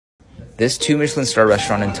This 2 Michelin star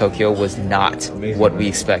restaurant in Tokyo was not what we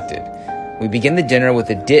expected. We begin the dinner with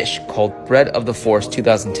a dish called Bread of the Forest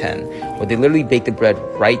 2010, where they literally bake the bread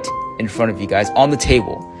right in front of you guys on the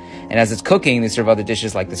table. And as it's cooking, they serve other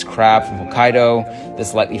dishes like this crab from Hokkaido,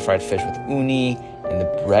 this lightly fried fish with uni, and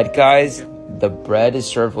the bread, guys. The bread is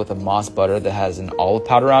served with a moss butter that has an olive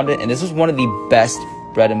powder on it, and this was one of the best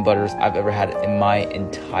bread and butters I've ever had in my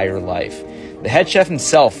entire life. The head chef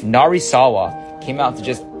himself, Narisawa, came out to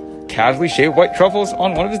just casually shave white truffles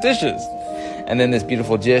on one of his dishes. And then this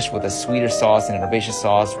beautiful dish with a sweeter sauce and an herbaceous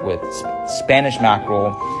sauce with Spanish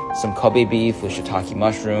mackerel, some Kobe beef with shiitake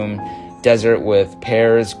mushroom, dessert with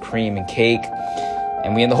pears, cream, and cake.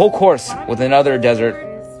 And we end the whole course with another dessert,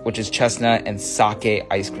 which is chestnut and sake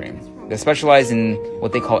ice cream. They specialize in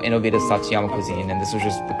what they call innovative Satsuyama cuisine, and this was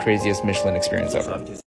just the craziest Michelin experience ever.